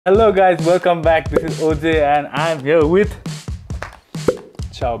Hello guys, welcome back. This is OJ and I'm here with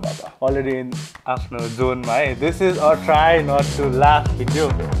Ciao Baba. already in afternoon zone. This is our try not to laugh video.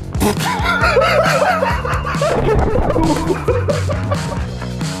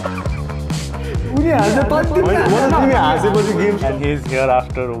 And he's here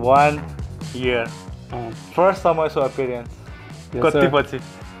after 1 year. First Samaya show appearance. Yes, sir. Kati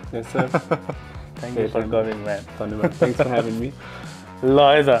Yes, sir. Thank you for coming, man. Thanks for having me. ल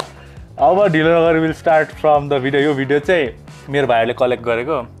है त अब ढिलो नगरी will start from the video यो video चाहिँ मेरो भाइले कलेक्ट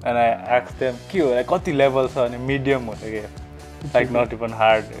गरेको एन्ड आई आस्क देम के हो लाइक कति लेभल छ अनि मिडियम हो कि लाइक नट इभन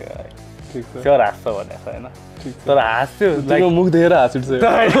हार्ड ठिक छ स्योर हाँस्छ भनेको छ होइन तर हाँस्यो लाइक मुख देखेर हाँसिन्छ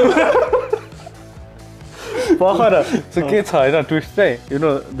पखर सो के छ होइन ट्विस्ट चाहिँ यु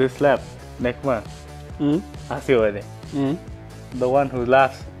नो दिस स्ल्याप नेकमा हाँस्यो भने द वान हु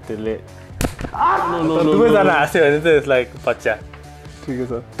लास्ट त्यसले दुवैजना हाँस्यो भने चाहिँ इट्स लाइक बच्चा ठिकै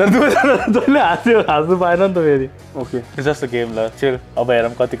छ तर दुवैजना जसले हाँस्नु पाएन नि त फेरि ओके जस्तो गेम ल चिल अब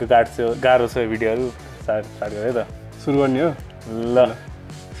हेरौँ कतिको काट्छौ गाह्रो छ भिडियोहरू स्टार्ट गरे त सुरु गर्ने हो ल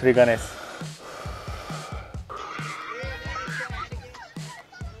श्री गणेश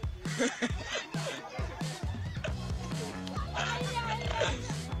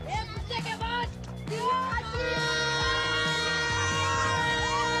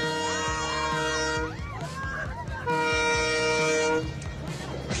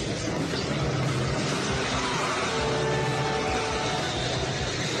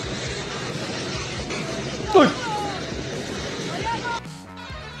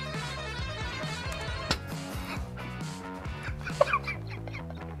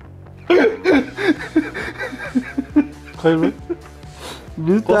खै ब्रो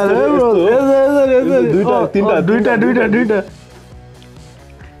बिस्तारै दुईटा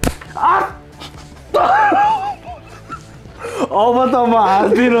अब त म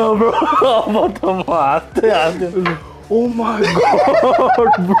हाँस्दिनँ ब्रो अब त म हाँस्दै ओ माई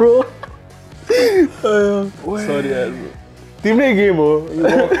गॉड ब्रो सरी यार ब्रो तिम्रै गेम हो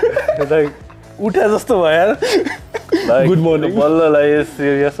लाइक उठा जस्तो भयो यार गुड मर्निङ बल्ल लाइक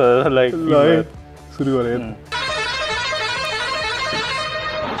सिरियस लाइक सुरु गरे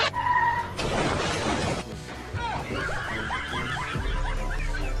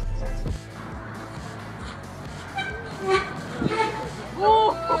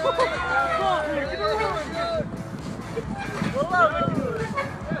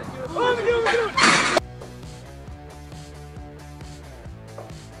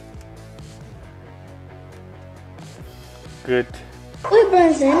गुड कोई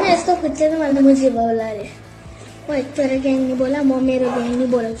ब्रांच है ना इसको खुद से तो मतलब मुझे बोला रे वो एक तेरा गैंग नहीं बोला मैं मेरे गैंग नहीं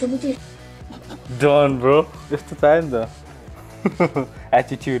बोला सब कुछ डन ब्रो यस्तो चाहियो नि त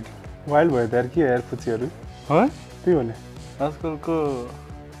एटिट्युड वाइल्ड भयो त यार के यार पुच्चीहरू है त्यही भने आजकलको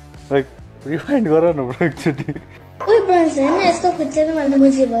लाइक रिफाइन्ड गर न ब्रो एकचोटि कोई ब्रांच है ना इसको खुद से तो मतलब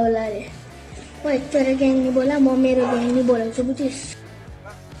मुझे बोला रे वो एक तेरा गैंग नहीं बोला मैं मेरे गैंग नहीं बोला सब कुछ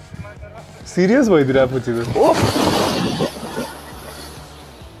सिरियस भइदिरा पुच्चीको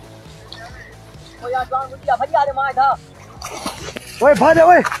ओए भाजा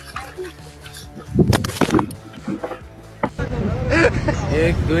ओए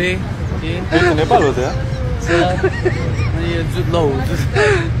एक दुई तीन त्यो नेपाल हो त यार यो जुत्लो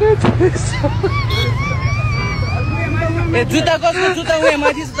ए जुत्ता कसको जुत्ता उयो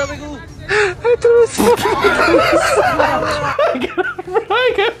माथि छ तपाईको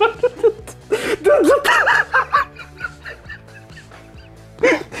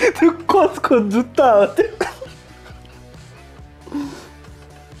त्यो कसको जुत्ता हो त्यो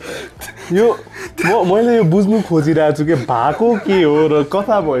यो मैले यो बुझ्नु खोजिरहेको छु कि भएको के हो र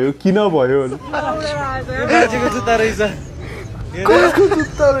कता भयो किन भयो बाजेको जुत्ता रहेछ कसको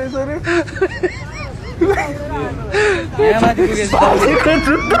जुत्ता रहेछ रे यहाँ माथि पुगेछ बाजेको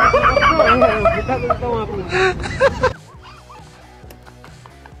जुत्ता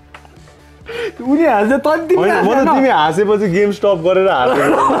उनी हाँस्छ तन्ती म त तिमी हाँसेपछि गेम स्टप गरेर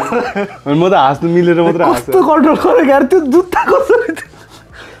हाँसेको म त हाँस्नु मिलेर मात्र हाँसेँ कस्तो कन्ट्रोल गरेको यार त्यो जुत्ता कसो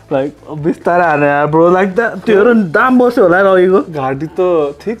लाइक बिस्तारै हाने यार ब्रो लाइक द त्योहरू दाम बस्यो होला रहेको घाँटी त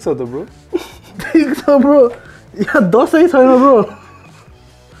ठिक छ त ब्रो ठिक छ ब्रो यहाँ दसैँ छैन ब्रो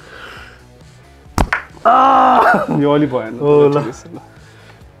यो अलि भएन हो ल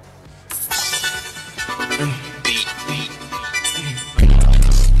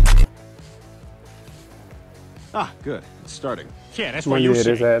Ah, good. It's starting. Yeah, that's what you It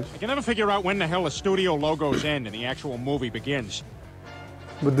see. is sad. I can never figure out when the hell the studio logos end and the actual movie begins.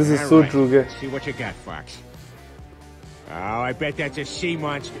 But this is All so right. true, okay? See what you got, Fox. Oh, I bet that's a sea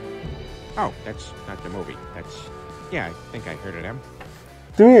monster. Oh, that's not the movie. That's... Yeah, I think I heard of them.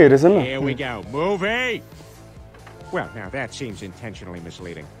 तिमी हेरेछ न Here we go. Movie! Well, now that seems intentionally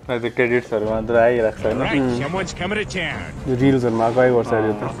misleading. The credits are on the Right, someone's coming to town. रिल्सहरुमा गए गर्छ अरे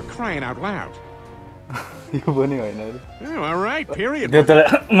Oh, for crying out loud. यो पनि होइन अरे Oh, all right, period. त्यो त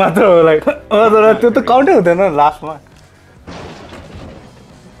मात्र लाइक त्यो त काउन्टै हुँदैन लास्टमा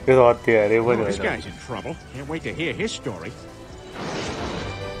त्यो त हत्या अरे Oh, पनि this होइन guy's in trouble. Can't wait to hear his story.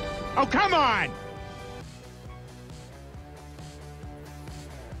 Oh, come on!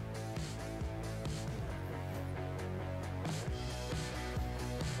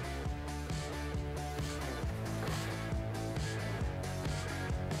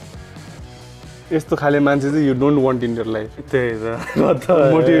 यस्तो खाले मान्छे चाहिँ you don't want in your life त्यही त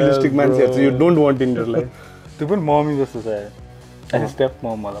मोटिभलिस्टिक मान्छेहरु चाहिँ you don't want in your life त्यो पनि मम्मी जस्तो छ यार स्टेप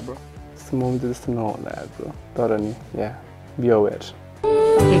मम होला ब्रो मम्मी त त्यस्तो नहोला यार ब्रो तर नि या बी अवेयर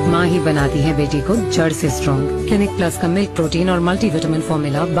एक माँ ही बनाती है बेटी को जड़ से स्ट्रॉन्ग। क्लिनिक प्लस का मिल्क प्रोटीन और मल्टीविटामिन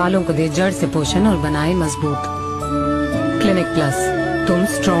फॉर्मूला बालों को दे जड़ से पोषण और बनाए मजबूत। क्लिनिक प्लस, तुम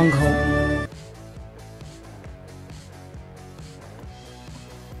स्ट्रॉन्ग हो।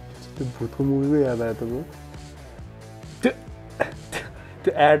 भूतको मुभी को याद आयो त ब्रो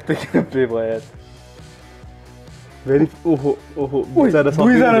त्यो एड त किन प्ले भयो यार भेरी ओहो ओहो बिचारा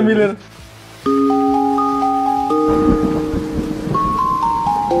दुईजना मिलेर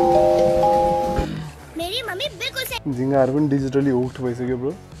मेरी मम्मी बिल्कुल सही जिंगाहरु पनि डिजिटली हुक्ड भइसक्यो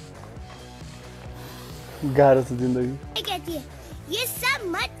ब्रो गाह्रो छ जिन्दगी कहती है ये सब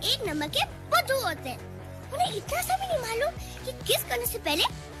मर्द एक नंबर के बुद्धू होते हैं उन्हें इतना सा भी नहीं मालूम कि किस करने से पहले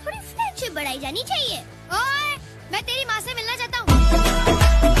थोड़ी फ्रेंडशिप बढ़ाई जानी चाहिए। ओए मैं तेरी माँ से मिलना चाहता हूँ।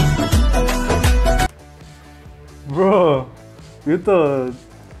 ब्रो यो त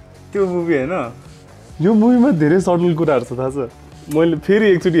त्यो मुभी हैन यो मुभीमा धेरै सटल कुराहरु छ थाहा छ मैले फेरि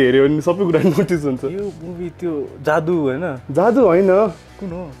एकचोटी हेर्यो भने सबै कुरा नोटिस हुन्छ यो मुभी त्यो जादु हैन जादु हैन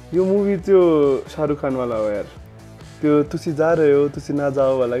कुन हो यो मुभी त्यो शाहरुख खान वाला हो यार त्यो तुसी जा रहे हो तुसी ना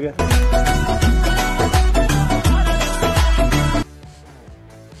जाओ वाला क्या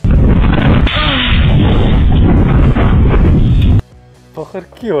पखर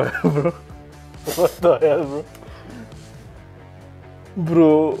के हो bro what the hell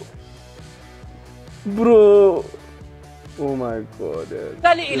bro bro oh my god यार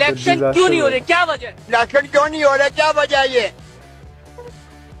कल इलेक्शन क्यों नहीं हो रहे क्या वजह इलेक्शन क्यों नहीं हो रहा क्या वजह है ये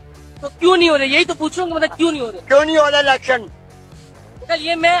तो क्यों नहीं हो रहे यही तो पूछूंगा मतलब क्यों नहीं हो रहे क्यों नहीं हो रहा इलेक्शन कल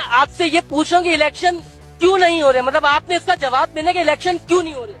ये मैं आपसे ये पूछूंगा इलेक्शन क्यों नहीं हो रहे मतलब आपने इसका जवाब देने के इलेक्शन क्यों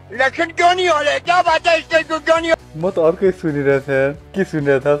नहीं हो रहे इलेक्शन क्यों नहीं हो रहे क्या बात है इससे क्यों नहीं हो म त अर्कै सुनिरहेको थिएँ यार के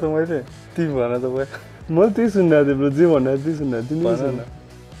सुनिरहेको थाहा छ मैले तिमी भन त भयो मैले त्यही सुनिरहेको थिएँ ब्रो जे भन्नु त्यही सुनिरहेको तिमीले सुन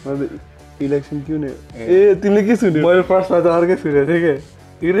मैले इलेक्सन क्यों नहीं ए तिमीले के सुन्यौ मैले फर्स्टमा त अर्कै सुनेको थिएँ के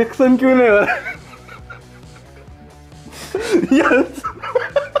इलेक्सन क्यों नहीं हो यस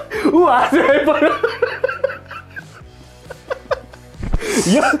ऊ हाँस्यो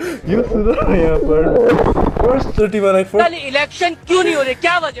यो सुन यहाँ पर फर्स्ट चोटि बनाइ कल इलेक्शन क्यों नहीं हो रहे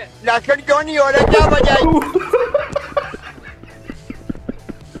क्या वजह इलेक्शन क्यों नहीं हो रहा क्या वजह है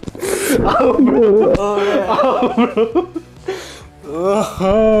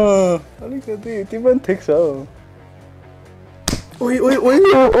अलिकति यति पनि ठिक छ ओइ ओइ ओइ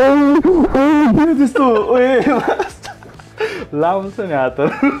त्यस्तो ओए लामो छ नि हात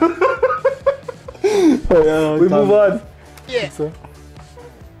ये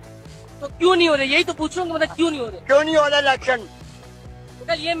तो क्यों नहीं हो रहे यही तो पूछूंगा मतलब क्यों नहीं हो रहे क्यों नहीं हो रहा इलेक्शन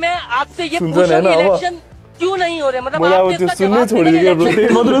कल ये मैं आपसे ये सुन पूछूंगा रहे हैं ना, इलेक्शन क्यों नहीं हो रहे मतलब मलाई अब आपने त्यो इसका सुन्नै जवाब देने छोडिदियो के ब्रो इलेक्शन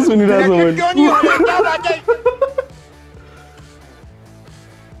त्यही मात्र सुनिरहेको छु इलेक्शन क्यों नहीं हो रहा क्या बात है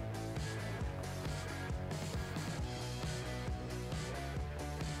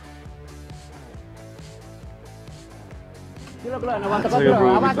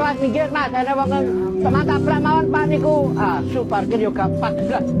Kelas minggir nak saya bangun semangat pramawan Pak niku su parkir yo gampang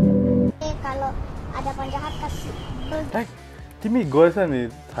jelas. kalau ada penjahat kasih like तिमी गएछ नि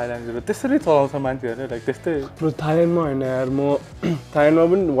थाइल्यान्डतिर त्यसरी चलाउँछ मान्छेहरूले लाइक त्यस्तै ब्रो थाइल्यान्डमा होइन यार म थाइल्यान्डमा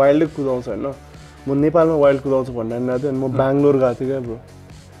पनि वाइल्डै कुदाउँछ होइन म नेपालमा वाइल्ड कुदाउँछ भन्दा थिएँ अनि म बेङ्गलोर गएको थिएँ क्या ब्रो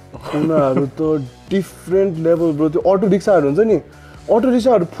उनीहरू त डिफ्रेन्ट लेभल ब्रो त्यो अटो रिक्साहरू हुन्छ नि अटो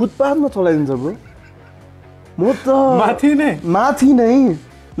रिक्साहरू फुटपाथमा चलाइदिन्छ ब्रो म त माथि नै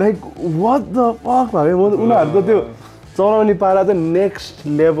लाइक वाट द फक भयो उनीहरूको त्यो चलाउने पारा त नेक्स्ट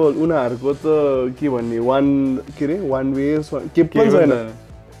लेभल उनीहरूको त के भन्ने वान के अरे वान वे के पनि छैन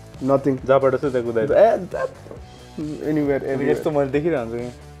नथिङ जहाँबाट चाहिँ त्यहाँ कुदाइ एनिवेयर यस्तो मैले देखिरहन्छु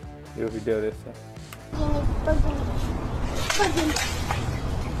कि यो भिडियोहरू यस्तो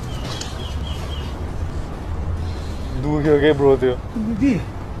दुख्यो के ब्रो त्यो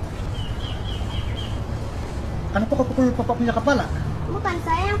Ano po punya kepala? Bukan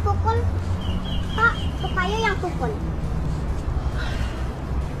saya yang pukul. Pak, Samaya yang pukul.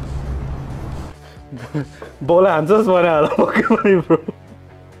 Bola answers भने होला पक्कै पनि ब्रो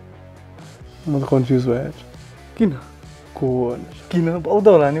म त कन्फ्युज भएँ किन को किन बहुत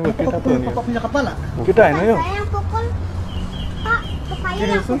होला नि केटा त नि Papa punya kepala. केटा हैन यो Saya yang pukul. Pak, Samaya किन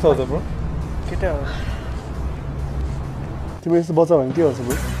yang सुन pukul. छ ब्रो केटा हो तिमी यस्तो बच्चा भने के गर्छ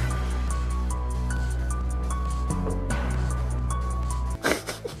ब्रो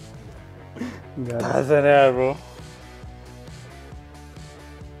थाहा छैन यार ब्रो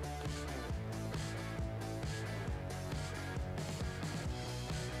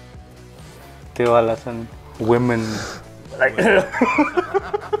त्यो वाला छन् women like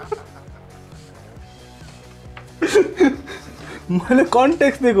मैले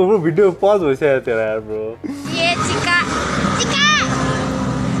कन्टेक्स्ट दिएको ब्रो भिडियो पज भइसक्यो तेरो यार bro Ye, Cika. Cika.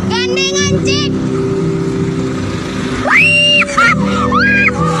 Gandeng anjing.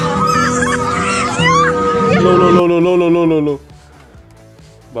 लो लो लो लो लो लो लो लो लो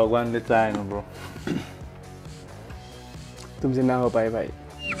भगवानले चाहेन ब्रो तुम चाहिँ ना हो पाए भाइ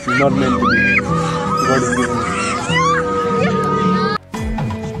not meant to be God is given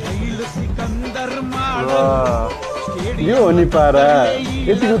यो हो नि पारा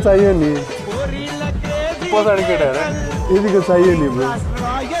यतिको चाहियो नि पछाडि केटा हेर यतिको चाहियो नि ब्रो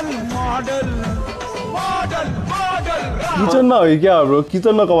किचनमा हो कि क्या हो ब्रो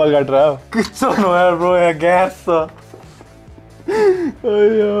किचनमा कपाल काटेर हो किचन हो यार ब्रो यहाँ ग्यास छ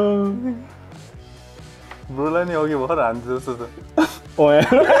ब्रोलाई नि अघि भर्खर हान्छ जस्तो छ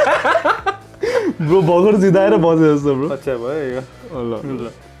ब्रो भर्खर जिताएर बजे जस्तो ब्रो अच्छा भयो यो ल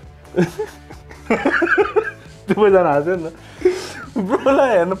दुवैजना हाँस्यो नि त ब्रोलाई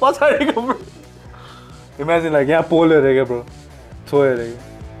हेर्नु पछाडिको ब्रो इमेजिन लाइक यहाँ पोल हेऱ्यो क्या ब्रो छोयो अरे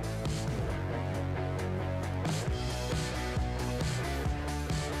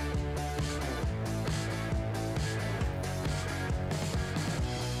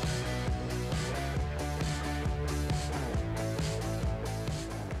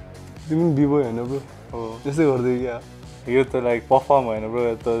तिमी बिबो होइन ब्रो हो त्यसै गर्दै क्या यो त लाइक पर्फर्म होइन ब्रो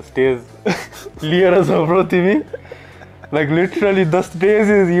यो त स्टेज लिएर छ ब्रो तिमी like literally the stage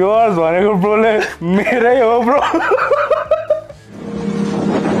is yours भनेको ब्रोले मेरै हो ब्रो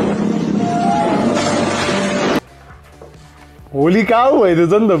होली काउ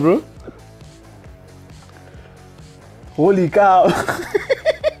भइदिएछ नि त bro Holi cow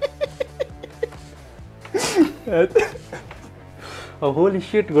holy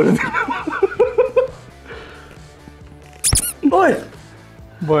shit गरिदिनु ओइ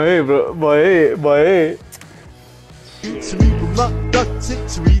भए ब्रो भए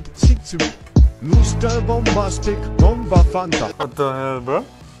What the hell, bro?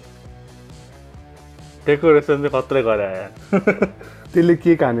 Decoration चाहिँ खत्रै गरे यार त्यसले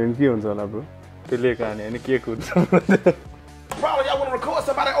के खाने के हुन्छ होला ब्रो त्यसले खाने अनि के हुन्छ Probably y'all want to record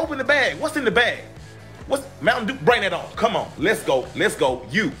somebody open the bag. What's in the bag? What's Mountain Dew? Bring that on. Come on. Let's go. Let's go.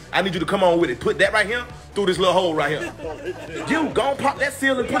 You. I need you to come on with it. Put that right here through this little hole right here. You go and pop that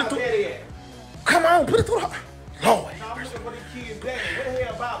seal and put it through. Come on. Put it through the hole. Lord.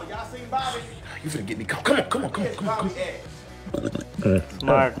 You finna get me caught. Come on. Come on. Come on. Come on. Come on.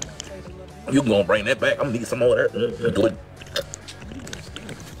 Smart. You gonna bring that back? I'm gonna need some more of that. Good.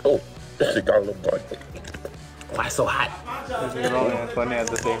 Oh, that shit got a little burnt. Why it's so hot? Funny at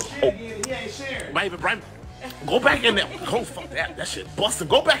the same. Oh. Baby, go back in there. Oh, fuck that. That shit busting.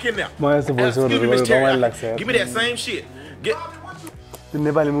 Go back in there. Excuse me, Miss Terry. Give me that same shit. Get. त्यो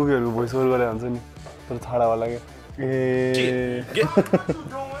Nepali मुभीहरुको voice over गरे हुन्छ नि तर छाडावाला के Get.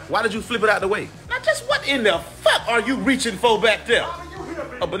 Why did you flip it out the way? Now, just what in the fuck are you reaching for back there?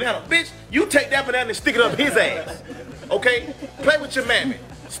 A banana, bitch. You take that banana and stick it up his ass. Okay? Play with your mammy.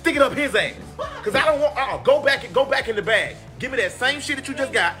 Stick it up his ass. Cause I don't want. Go back in the bag. Give me that same shit that you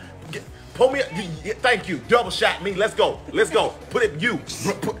just got. Pull me up. Thank you. Double shot me. Let's go. Let's go. Put it.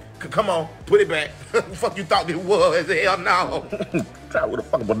 Come on. Put it back. Fuck you thought it was? Hell no. Try with a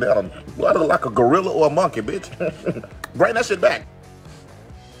fucking banana. Well, I look like a gorilla or a monkey, bitch. Bring that shit back.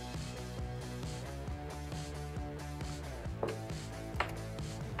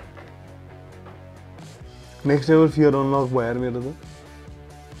 Next level fear unlock भयो यार मेरो त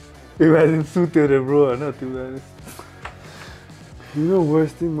imagine सुत्यो रे bro हैन तिम्रो you know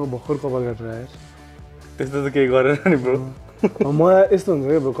worst thing म भर्खर कपाल काटेर आएँ त्यस्तो त केही गरेन नि ब्रो मलाई यस्तो हुन्छ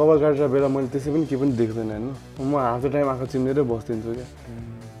क्या ब्रो कपाल काटेर बेला मैले त्यसै पनि केही पनि देख्दैन होइन म हाफ द टाइम आँखा चिम्लेरै बस्दिन्छु क्या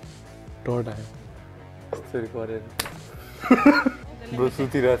डर आयो त्यसरी गरेर ब्रो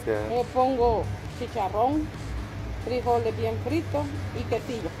सुतिरहेको थियो Le pongo chicharrón, frijoles bien fritos y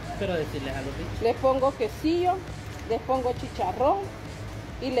quesillo. Quiero decirles algo, ¿sí? Le pongo quesillo, le pongo chicharrón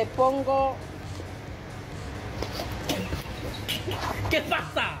y le pongo... ¿Qué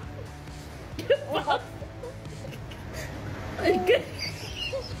pasa? ¿Qué pasa? ¿El qué?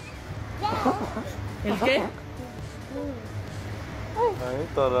 ¿El qué?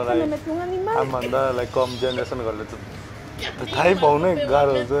 तरलाई आमभन्दा कम जेनेरेसनहरूले त थाहै पाउनै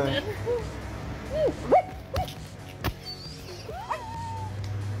गाह्रो हुन्छ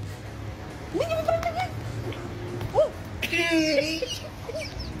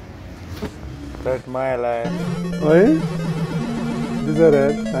Right, मायालाई है दुजरा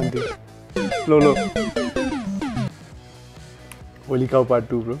आन्टी लो Holi cow part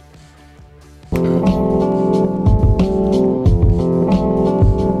 2 bro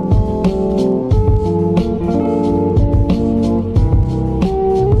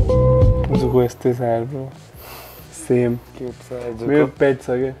यस्तै छ यार ब्रो सेम मेरो पेट छ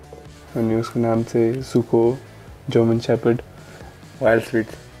के अनि उसको नाम चाहिँ सुको जर्मन शेपर्ड वाइल्ड स्वीट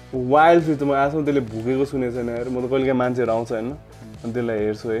त म आजसम्म त्यसले भुकेको सुनेको छैन यार म त कहिलेकाहीँ मान्छेहरू आउँछ होइन अनि त्यसलाई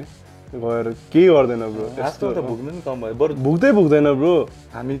हेर्छु है गएर केही गर्दैन ब्रो यस्तो त भुक्नु नि कम भयो बरु भुक्दैन ब्रो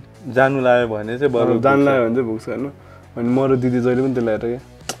हामी जानु लाग्यो भने चाहिँ बरु जानु लाग्यो भने चाहिँ भुक्छ होइन अनि म र दिदी जहिले पनि त्यसलाई हेरेँ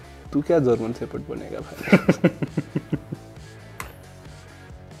तँ क्या जर्मन शेपर्ड बनेका भाइ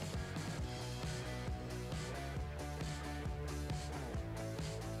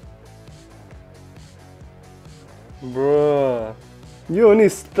Bro, यो हो नि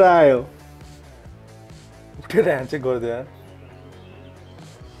स्टाइल उठेर ह्यान्ड चेक गरिदियो यार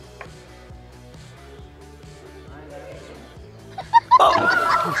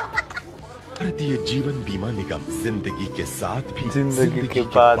भारतीय जीवन बीमा निगम जिंदगी के साथ भी जिंदगी के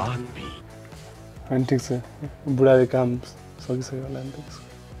बाद भी अनि ठिक छ बुढाले काम सकिसक्यो होला नि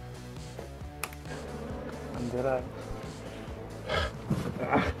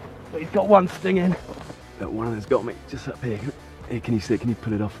He's got one stinging. That one has got me just up here. Hey, can you see? Can you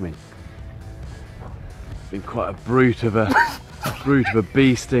pull it off me? Been quite a brute of a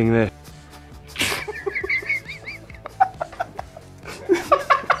bee sting there.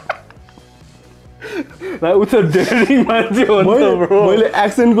 Like उता dairy मान्छे हो नि त bro मैले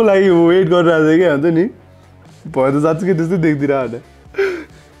एक्सेन्टको लागि weight गरिरहेको थिएँ के हुन्छ नि भयो त साँच्चै के त्यस्तै देखिदिरहेको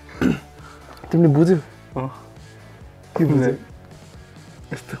तिमीले बुझ्यौ के बुझ्यौ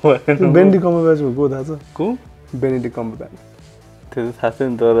यस्तो भयो बेनेडिक्ट कम्बरब्याच को थाहा छ को बेनेडिक्ट कम्बरब्याच त्यो त थाहा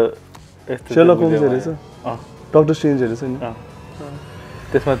छैन तर यस्तो शेर्लक होम्स हेरेछ डक्टर स्ट्रेन्ज हेरेछ नि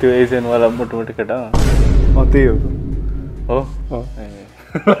त्यसमा त्यो एजेन्टवाला मोटो केटा त्यही हो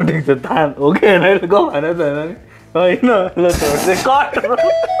ठिक छ थाहा हो कि होइन गफ होइन त होइन नि होइन ल चाहिँ कट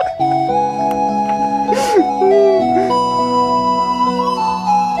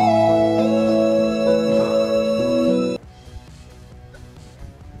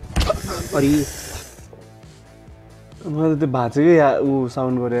अरे मलाई त्यो भाँचेकै ऊ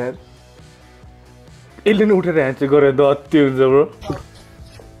साउन्ड गरे यार यसले नि उठेर ह्यान्ड चाहिँ गरेर त अति हुन्छ ब्रो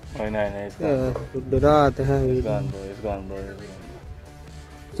होइन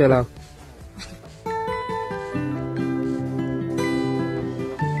चला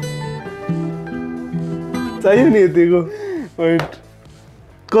चाहियो नि यतिको वेट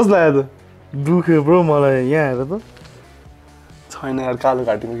कस लाग्यो त दुख्यो ब्रो मलाई यहाँ हेर त छैन यार कालो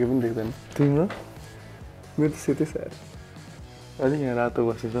घाँटीमा केही पनि देख्दैन तिम्रो मेरो त सेतै छ यार अलिक यहाँ रातो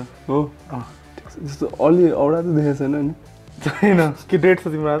बसेछ हो जस्तो अलि औडा त देखेको छैन नि छैन के डेट छ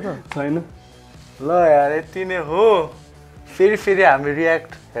तिम्रो आज छैन ल यार यति नै हो फेरि हामी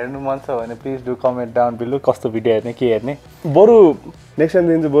रियाक्ट हेर्नु मन छ भने please do comment down below कस्तो भिडियो हेर्ने के हेर्ने बरु नेक्स्ट टाइम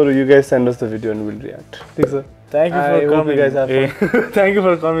दिन्छ बरु you guys send us the video and will react ठिक छ thank you for coming guys thank you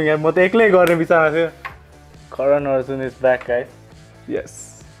for coming यार म त एक्लै गर्ने विचारमा थियो Karan Arjun is back guys yes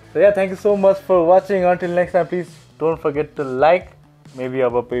So yeah, thank you so much for watching. Until next time, please don't forget to like. Maybe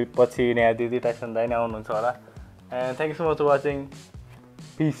अब पछि नयाँ दिदी टाइसन दाइ नै आउनुहुन्छ होला. And thank you so much for watching.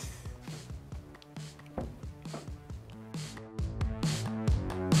 Peace.